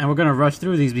we're going to rush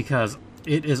through these because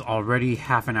it is already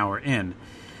half an hour in.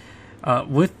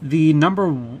 With the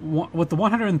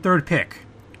 103rd pick,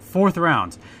 4th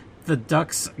round, the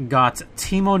Ducks got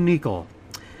Timo Nikol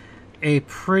a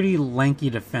pretty lanky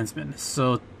defenseman.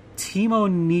 So Timo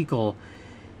Nikol,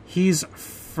 he's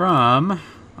from,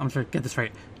 I'm trying to get this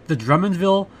right, the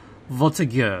Drummondville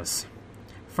Voltigeurs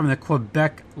from the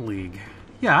Quebec League.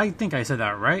 Yeah, I think I said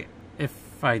that right.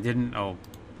 If I didn't, oh,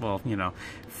 well,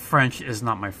 French is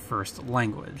not my first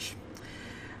language.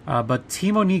 But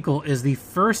Timo Nikol is the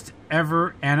first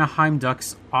ever Anaheim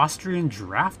Ducks Austrian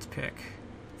draft pick,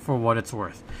 for what it's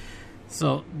worth.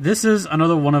 So this is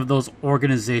another one of those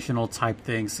organizational type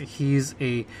things. He's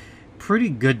a pretty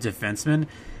good defenseman.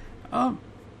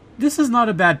 This is not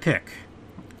a bad pick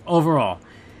overall.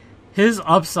 His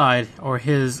upside or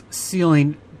his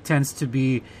ceiling tends to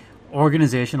be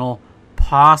organizational,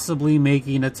 possibly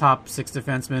making a top 6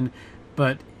 defenseman,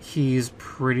 but he's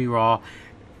pretty raw,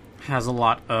 has a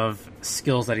lot of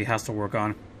skills that he has to work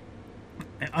on.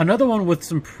 Another one with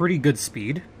some pretty good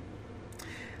speed,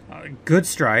 good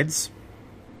strides,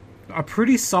 a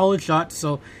pretty solid shot,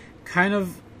 so kind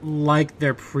of like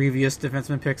their previous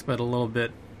defenseman picks, but a little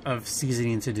bit of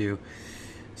seasoning to do.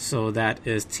 So that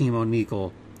is Timo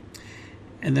Nikol.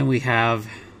 And then we have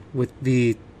with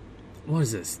the, what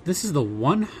is this? This is the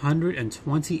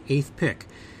 128th pick.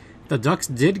 The Ducks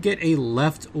did get a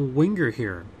left winger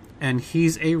here, and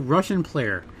he's a Russian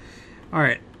player. All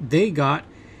right, they got,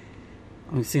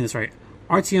 I'm saying this right,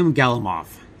 Artyom Galimov.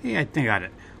 Hey, I think I got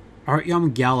it.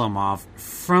 Artyom Galimov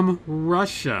from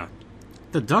Russia.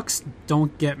 The Ducks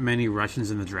don't get many Russians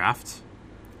in the draft,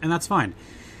 and that's fine.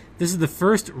 This is the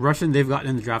first Russian they've gotten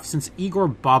in the draft since Igor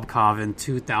Bobkov in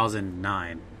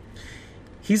 2009.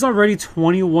 He's already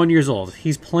 21 years old.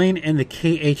 He's playing in the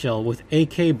KHL with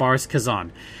AK Bars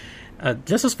Kazan.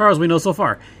 Just as far as we know so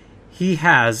far, he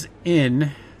has,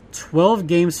 in 12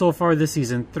 games so far this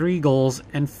season, 3 goals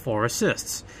and 4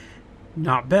 assists.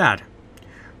 Not bad.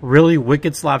 Really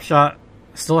wicked slap shot.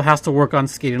 Still has to work on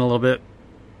skating a little bit.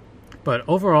 But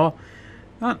overall,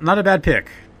 not a bad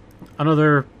pick.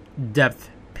 Another depth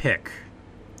pick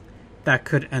that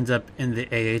could end up in the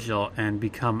AHL and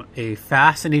become a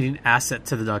fascinating asset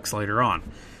to the Ducks later on.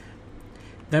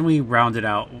 Then we rounded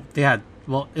out. They had,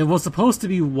 well, it was supposed to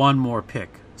be one more pick.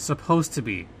 Supposed to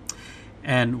be.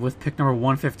 And with pick number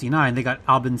 159, they got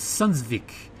Albin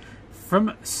Sundsvik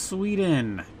from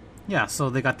Sweden. Yeah, so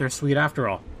they got their Swede after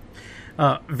all.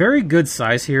 Very good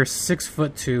size here,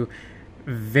 6'2".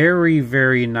 Very,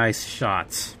 very nice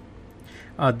shots.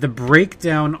 The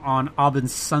breakdown on Albin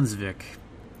Sundsvik.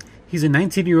 He's a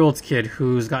 19-year-old kid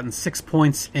who's gotten 6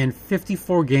 points in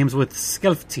 54 games with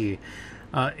Skellefteå.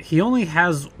 He only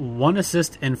has 1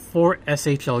 assist in 4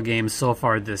 SHL games so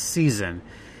far this season.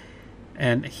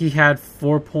 And he had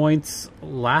 4 points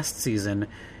last season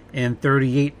in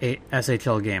 38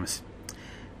 SHL games.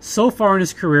 So far in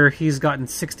his career, he's gotten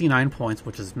 69 points,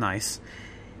 which is nice,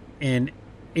 in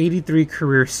 83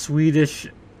 career Swedish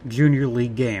Junior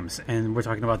League games. And we're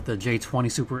talking about the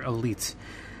J20 Super Elite.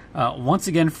 Once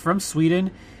again, from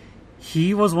Sweden,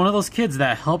 he was one of those kids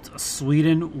that helped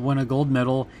Sweden win a gold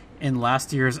medal in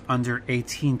last year's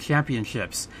Under-18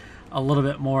 championships. A little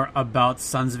bit more about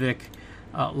Sundsvik.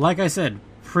 Like I said,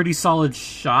 pretty solid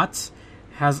shot.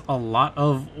 Has a lot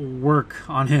of work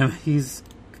on him. He's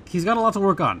got a lot to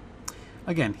work on.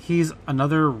 Again, he's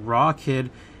another raw kid,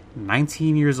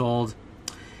 19 years old.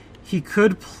 He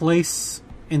could place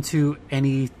into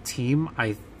any team,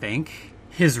 I think.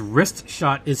 His wrist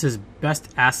shot is his best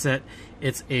asset.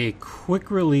 It's a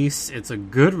quick release. It's a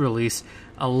good release.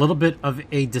 A little bit of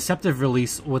a deceptive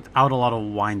release without a lot of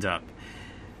wind up.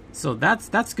 So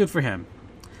that's good for him.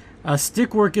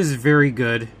 Stick work is very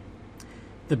good.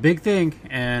 The big thing,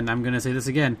 and I'm going to say this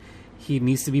again, he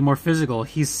needs to be more physical.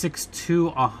 He's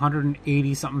 6'2",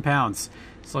 180-something pounds.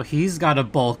 So he's got to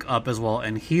bulk up as well,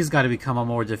 and he's got to become a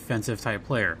more defensive type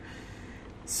player.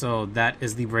 So that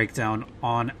is the breakdown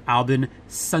on Albin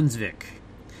Sundsvik.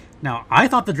 Now, I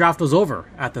thought the draft was over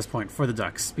at this point for the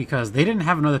Ducks because they didn't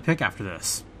have another pick after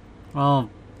this. Well,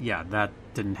 yeah, that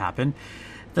didn't happen.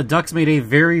 The Ducks made a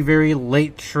very, very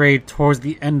late trade towards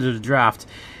the end of the draft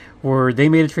where they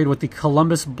made a trade with the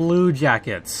Columbus Blue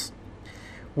Jackets,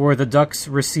 where the Ducks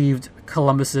received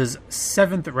Columbus's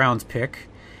 7th round pick,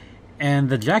 and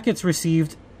the Jackets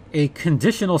received a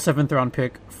conditional 7th round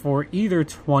pick for either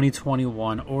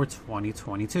 2021 or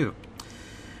 2022.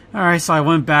 All right, so I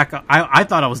went back. I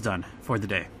thought I was done for the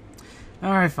day.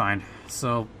 All right, fine.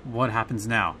 So what happens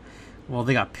now? Well,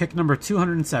 they got pick number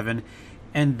 207,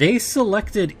 and they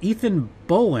selected Ethan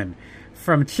Bowen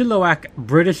from Chilliwack,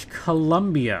 British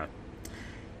Columbia.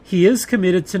 He is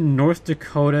committed to North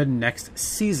Dakota next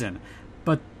season,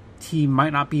 but he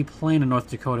might not be playing in North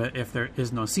Dakota if there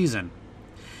is no season.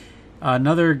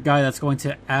 Another guy that's going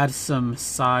to add some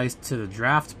size to the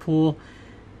draft pool,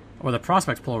 or the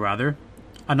prospects pool rather,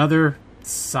 another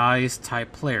size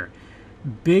type player.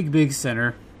 Big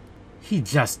center. He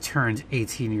just turned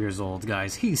 18 years old,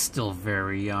 guys. He's still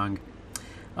very young.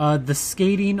 The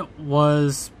skating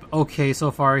was okay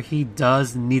so far. He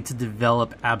does need to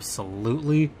develop,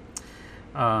 absolutely.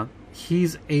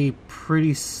 He's a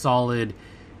pretty solid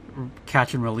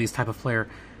catch and release type of player.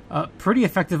 Pretty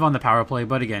effective on the power play,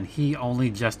 but again, he only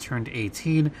just turned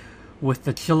 18. With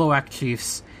the Chilliwack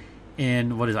Chiefs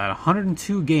in,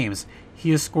 102 games,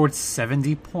 he has scored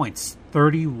 70 points,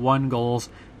 31 goals,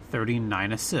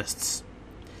 39 assists.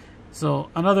 So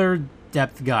another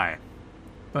depth guy,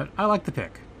 but I like the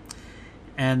pick.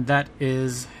 And that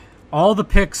is all the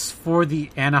picks for the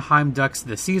Anaheim Ducks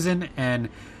this season, and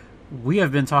we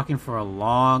have been talking for a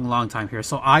long time here,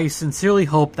 so I sincerely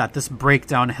hope that this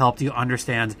breakdown helped you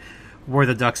understand where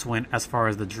the Ducks went as far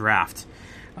as the draft.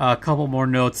 A couple more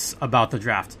notes about the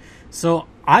draft. So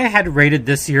I had rated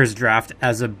this year's draft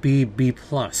as a B+,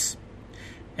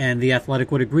 and The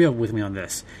Athletic would agree with me on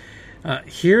this.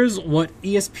 Here's what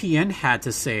ESPN had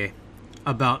to say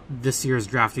about this year's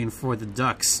drafting for the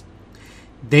Ducks.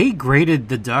 They graded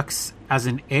the Ducks as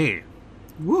an A.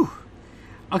 Woo!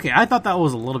 Okay, I thought that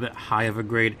was a little bit high of a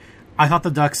grade. I thought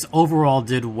the Ducks overall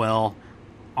did well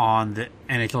on the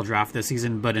NHL draft this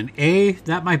season, but an A,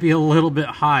 that might be a little bit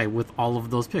high with all of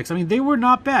those picks. I mean, they were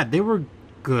not bad. They were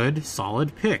good,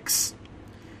 solid picks.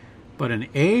 But an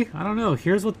A, I don't know.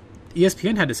 Here's what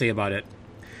ESPN had to say about it.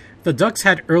 The Ducks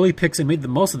had early picks and made the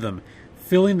most of them,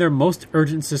 filling their most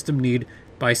urgent system need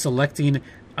by selecting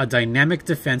a dynamic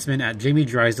defenseman at Jamie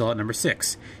Drysdale at number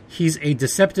 6. He's a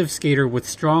deceptive skater with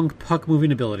strong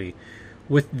puck-moving ability.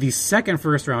 With the second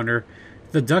first-rounder,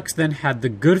 the Ducks then had the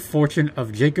good fortune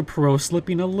of Jacob Perreault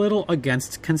slipping a little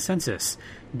against consensus,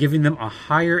 giving them a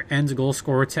higher-end goal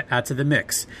scorer to add to the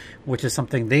mix, which is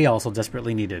something they also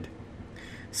desperately needed.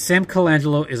 Sam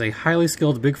Colangelo is a highly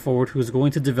skilled big forward who is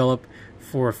going to develop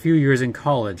for a few years in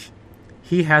college.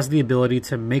 He has the ability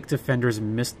to make defenders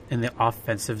miss in the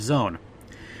offensive zone.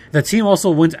 The team also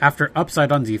went after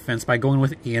upside on defense by going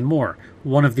with Ian Moore,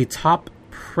 one of the top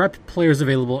prep players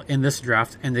available in this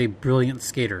draft and a brilliant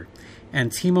skater,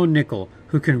 and Timo Nickel,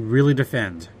 who can really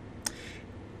defend.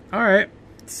 Alright,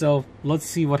 so let's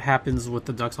see what happens with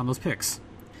the Ducks on those picks.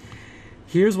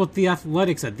 Here's what The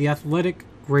Athletic said. The Athletic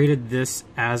graded this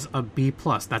as a B+.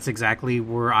 That's exactly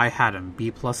where I had him,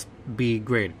 B+B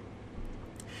grade.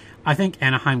 I think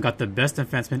Anaheim got the best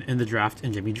defenseman in the draft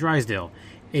in Jamie Drysdale,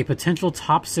 a potential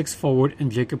top 6 forward in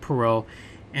Jacob Perreault,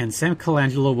 and Sam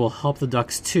Colangelo will help the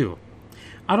Ducks too.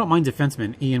 I don't mind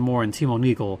defensemen Ian Moore and Timo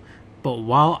Nickel, but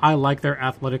while I like their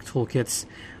athletic toolkits,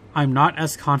 I'm not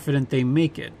as confident they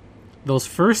make it. Those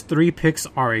first 3 picks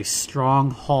are a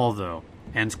strong haul though.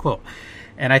 End quote.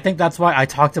 And I think that's why I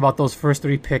talked about those first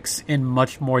 3 picks in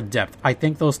much more depth. I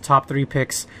think those top 3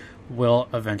 picks will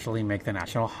eventually make the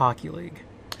National Hockey League.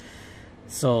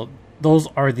 So those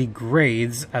are the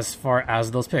grades as far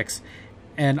as those picks.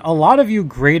 And a lot of you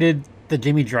graded the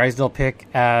Jamie Drysdale pick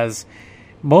as,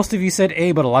 most of you said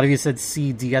A, but a lot of you said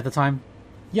C, D at the time.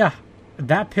 Yeah,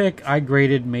 that pick I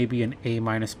graded maybe an A-,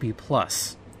 B+.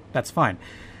 That's fine.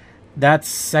 That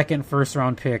second first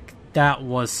round pick, that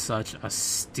was such a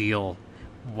steal.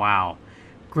 Wow.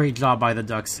 Great job by the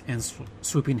Ducks in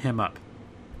swooping him up.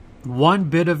 One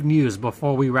bit of news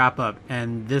before we wrap up,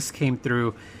 and this came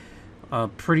through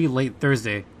pretty late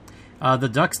Thursday. The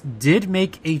Ducks did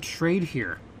make a trade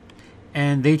here,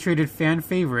 and they traded fan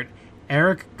favorite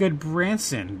Erik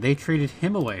Goodbranson. They traded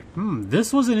him away.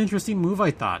 This was an interesting move,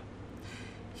 I thought.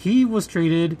 He was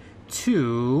traded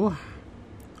to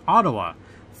Ottawa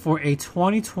for a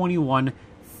 2021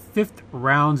 fifth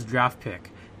round draft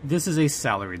pick. This is a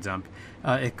salary dump.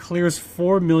 It clears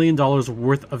 $4 million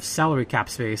worth of salary cap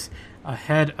space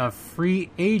ahead of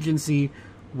free agency,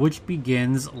 which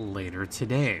begins later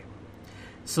today.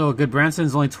 So Goodbranson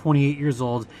is only 28 years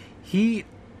old. He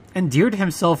endeared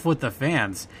himself with the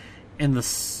fans in the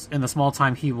small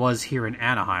time he was here in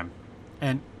Anaheim.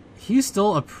 And he's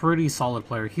still a pretty solid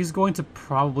player. He's going to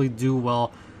probably do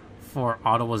well for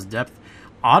Ottawa's depth.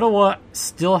 Ottawa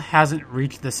still hasn't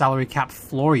reached the salary cap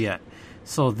floor yet,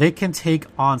 so they can take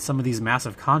on some of these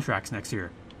massive contracts next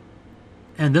year.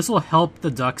 And this will help the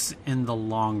Ducks in the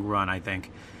long run, I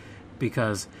think,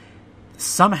 because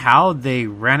somehow they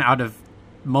ran out of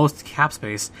most cap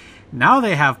space. Now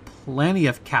they have plenty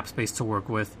of cap space to work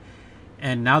with,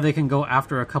 and now they can go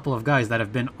after a couple of guys that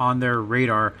have been on their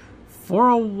radar for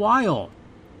a while.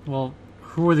 Well,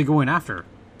 who are they going after?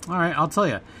 All right, I'll tell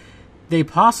you. They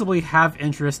possibly have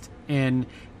interest in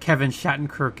Kevin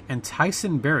Shattenkirk and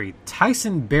Tyson Barrie.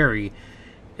 Tyson Barrie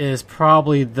is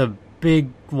probably the big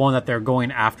one that they're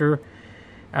going after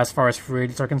as far as free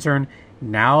agents are concerned.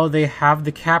 Now they have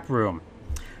the cap room.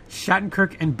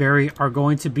 Shattenkirk and Barrie are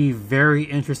going to be very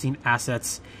interesting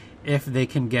assets if they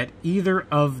can get either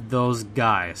of those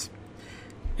guys.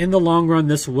 In the long run,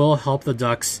 this will help the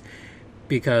Ducks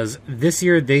because this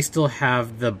year they still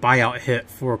have the buyout hit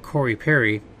for Corey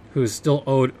Perry, who's still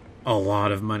owed a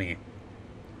lot of money.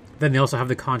 Then they also have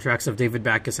the contracts of David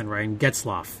Backes and Ryan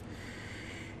Getzlaf.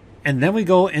 And then we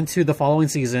go into the following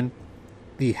season.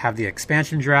 You have the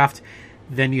expansion draft.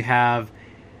 Then you have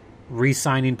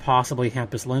re-signing possibly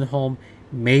Hampus Lindholm,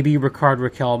 maybe Rickard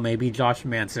Rakell, maybe Josh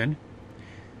Manson.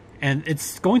 And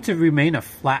it's going to remain a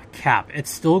flat cap. It's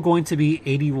still going to be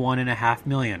 $81.5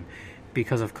 million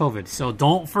because of COVID. So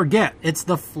don't forget, it's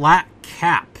the flat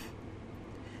cap.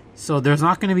 So there's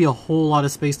not going to be a whole lot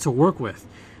of space to work with.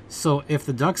 So if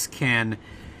the Ducks can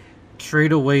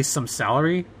trade away some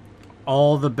salary,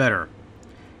 all the better.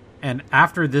 And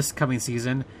after this coming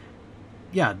season,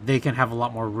 yeah, they can have a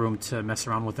lot more room to mess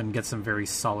around with and get some very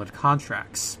solid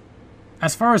contracts.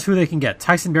 As far as who they can get,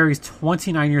 Tyson Barrie's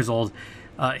 29 years old.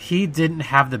 He didn't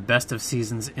have the best of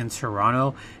seasons in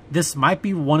Toronto. This might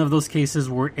be one of those cases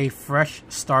where a fresh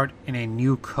start in a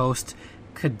new coast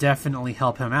could definitely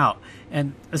help him out.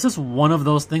 And this is one of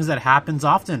those things that happens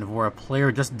often where a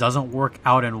player just doesn't work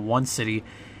out in one city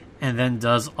and then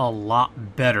does a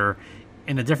lot better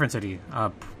in a different city.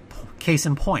 Case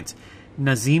in point,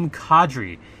 Nazem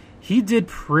Kadri. He did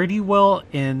pretty well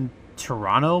in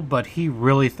Toronto, but he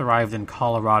really thrived in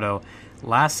Colorado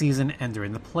last season and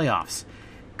during the playoffs.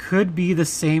 Could be the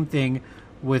same thing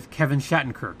with Kevin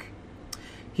Shattenkirk.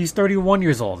 He's 31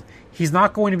 years old. He's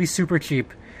not going to be super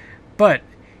cheap, but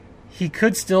he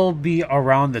could still be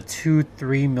around the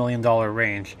 $2-3 million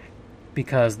range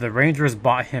because the Rangers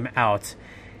bought him out.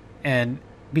 And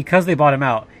because they bought him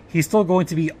out, he's still going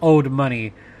to be owed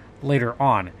money later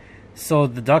on. So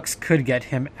the Ducks could get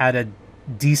him at a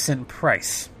decent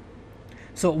price.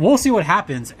 So we'll see what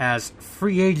happens as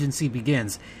free agency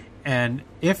begins. And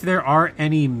if there are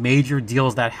any major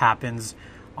deals that happens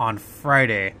on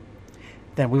Friday,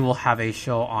 then we will have a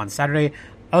show on Saturday.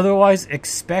 Otherwise,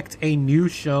 expect a new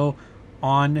show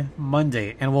on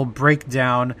Monday, and we'll break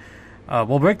down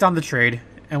the trade,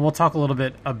 and we'll talk a little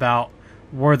bit about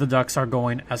where the Ducks are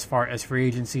going as far as free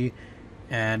agency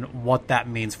and what that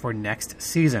means for next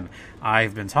season.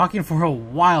 I've been talking for a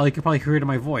while. You can probably hear it in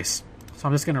my voice. So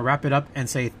I'm just going to wrap it up and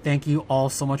say thank you all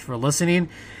so much for listening.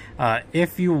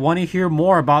 If you want to hear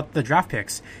more about the draft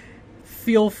picks,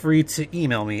 feel free to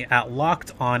email me at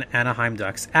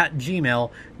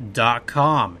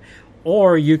lockedonanaheimducks@gmail.com.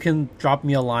 Or you can drop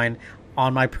me a line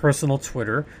on my personal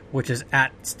Twitter, which is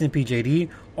at StimpyJD,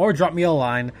 or drop me a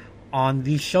line on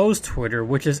the show's Twitter,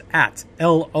 which is at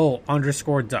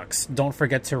LO_Ducks. Don't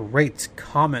forget to rate,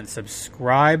 comment,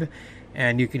 subscribe,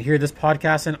 and you can hear this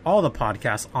podcast and all the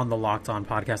podcasts on the Locked On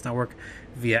Podcast Network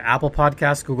via Apple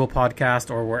Podcasts, Google Podcasts,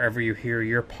 or wherever you hear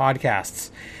your podcasts.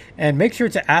 And make sure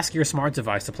to ask your smart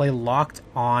device to play Locked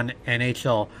On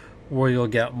NHL, where you'll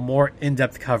get more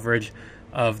in-depth coverage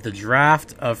of the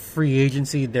draft, of free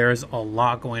agency. There's a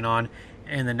lot going on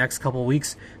in the next couple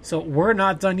weeks. So we're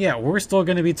not done yet. We're still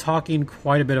going to be talking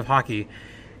quite a bit of hockey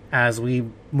as we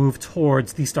move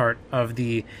towards the start of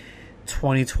the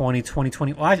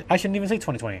 2020. Well, I shouldn't even say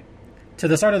 2020. To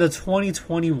the start of the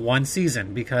 2021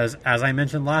 season, because as I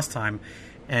mentioned last time,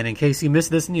 and in case you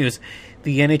missed this news,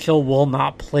 the NHL will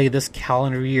not play this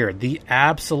calendar year. The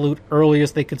absolute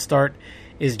earliest they could start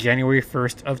is January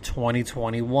 1st of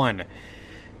 2021.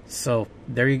 So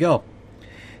there you go.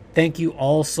 Thank you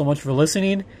all so much for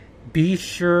listening. Be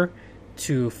sure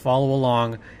to follow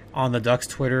along on the Ducks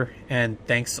Twitter, and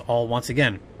thanks all once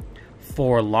again.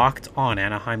 For Locked On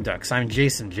Anaheim Ducks, I'm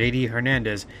Jason JD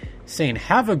Hernandez saying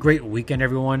have a great weekend,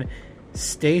 everyone.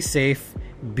 Stay safe,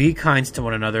 be kind to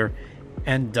one another,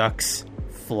 and Ducks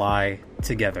fly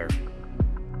together.